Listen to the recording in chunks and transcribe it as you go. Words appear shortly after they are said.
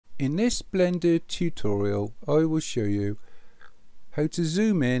In this Blender tutorial, I will show you how to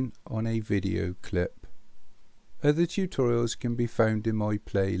zoom in on a video clip. Other tutorials can be found in my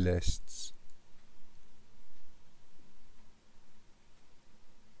playlists.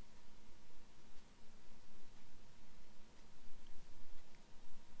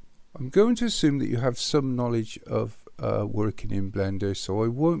 I'm going to assume that you have some knowledge of working in Blender, so I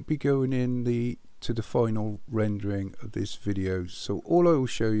won't be going in to the final rendering of this video. So all I will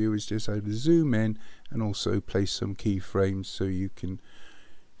show you is just how to zoom in and also place some keyframes so you can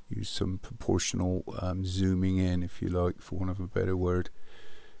use some proportional zooming in, if you like, for want of a better word.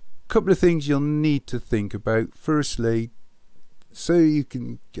 A couple of things you'll need to think about. Firstly, so you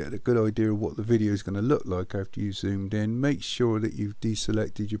can get a good idea of what the video is going to look like after you zoomed in, make sure that you've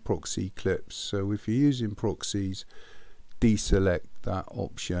deselected your proxy clips. So if you're using proxies, deselect that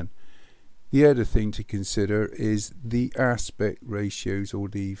option. The other thing to consider is the aspect ratios, or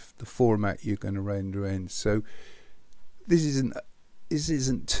the format you're going to render in. So this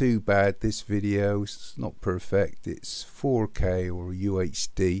isn't too bad, this video. It's not perfect. It's 4K or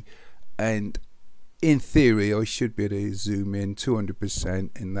UHD, and in theory I should be able to zoom in 200%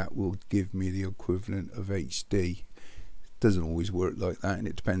 and that will give me the equivalent of HD. It doesn't always work like that, and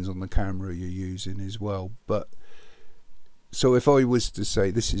it depends on the camera you're using as well. But so if I was to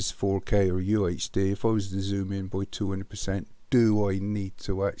say this is 4K or UHD, if I was to zoom in by 200%, do I need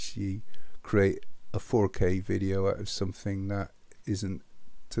to actually create a 4K video out of something that isn't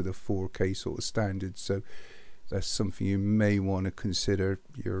to the 4K sort of standard? So that's something you may want to consider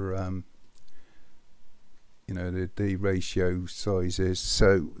your you know, the ratio sizes.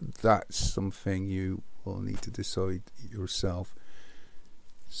 So that's something you will need to decide yourself.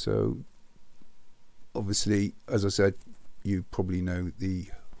 So obviously, as I said, you probably know the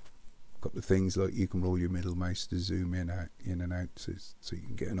couple of things, like you can roll your middle mouse to zoom in and out, so you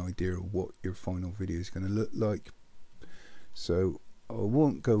can get an idea of what your final video is going to look like. So I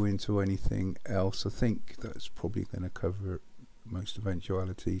won't go into anything else. I think that's probably going to cover most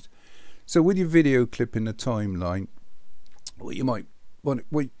eventualities. So with your video clip in the timeline, what you might want,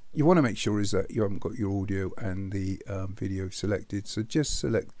 what you want to make sure is that you haven't got your audio and the video selected. So just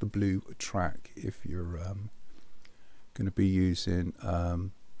select the blue track if you're going to be using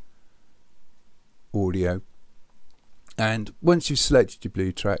audio. And once you've selected your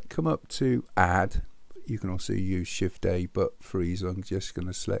blue track, come up to add. You can also use Shift A, but for ease I'm just going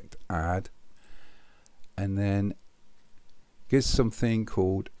to select add, and then get something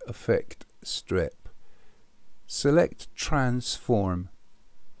called effect strip. Select transform,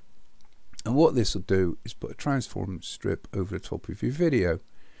 and what this will do is put a transform strip over the top of your video.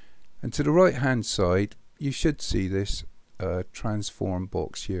 And to the right hand side you should see this transform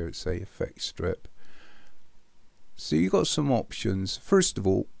box here. It's a effect strip. So you've got some options. First of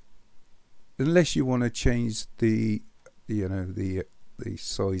all, unless you want to change the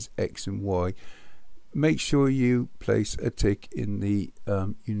size X and Y, make sure you place a tick in the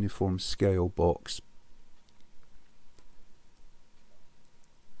uniform scale box.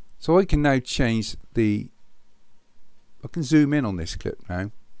 So I can now change I can zoom in on this clip now,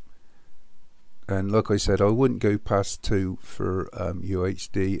 and like I said, I wouldn't go past 2 for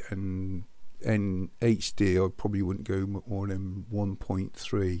UHD, and in HD I probably wouldn't go more than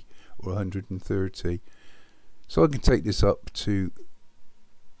 1.3 or 130. So I can take this up to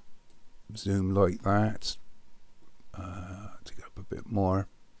zoom like that, to go up a bit more,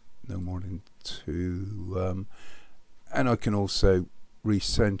 no more than 2, and I can also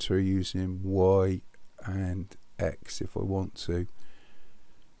recenter using Y and X if I want to.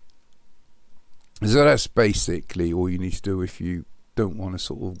 So that's basically all you need to do if you don't want to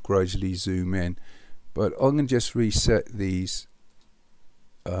sort of gradually zoom in. But I'm going to just reset these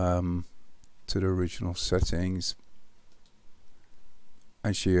to the original settings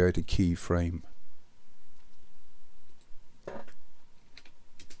and show you how to keyframe.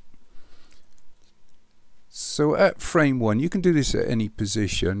 So at frame 1, you can do this at any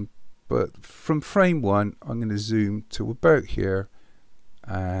position, but from frame 1 I'm going to zoom to about here.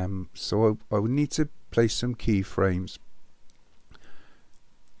 So I would need to place some keyframes,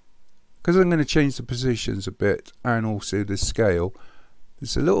 because I'm going to change the positions a bit and also the scale.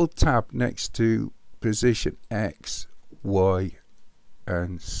 There's a little tab next to position X, Y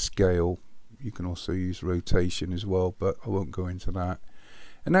and scale. You can also use rotation as well, but I won't go into that.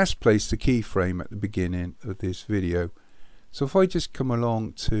 And that's placed the keyframe at the beginning of this video. So if I just come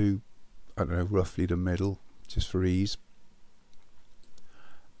along to, I don't know, roughly the middle, just for ease,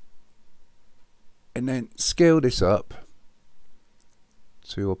 and then scale this up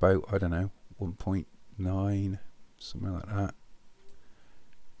to about, I don't know, 1.9, something like that.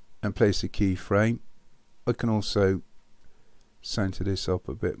 and place a keyframe. I can also center this up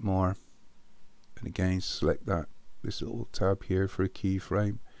a bit more, and again select this little tab here for a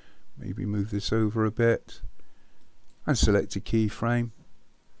keyframe. Maybe move this over a bit and select a keyframe.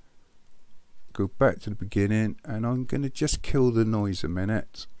 Go back to the beginning, and I'm going to just kill the noise a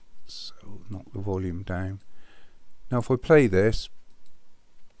minute, so knock the volume down. Now if I play this,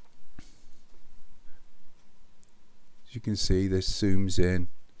 as you can see, this zooms in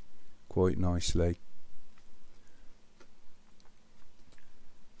quite nicely.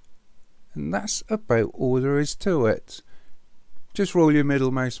 And that's about all there is to it. Just roll your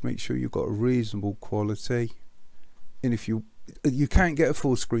middle mouse, make sure you've got a reasonable quality. And if you can't get a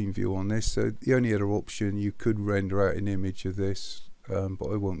full screen view on this, so the only other option, you could render out an image of this,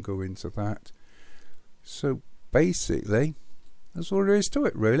 but I won't go into that. So basically, that's all there is to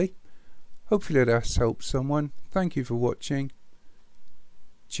it really. Hopefully that's helped someone. Thank you for watching.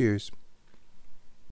 Cheers.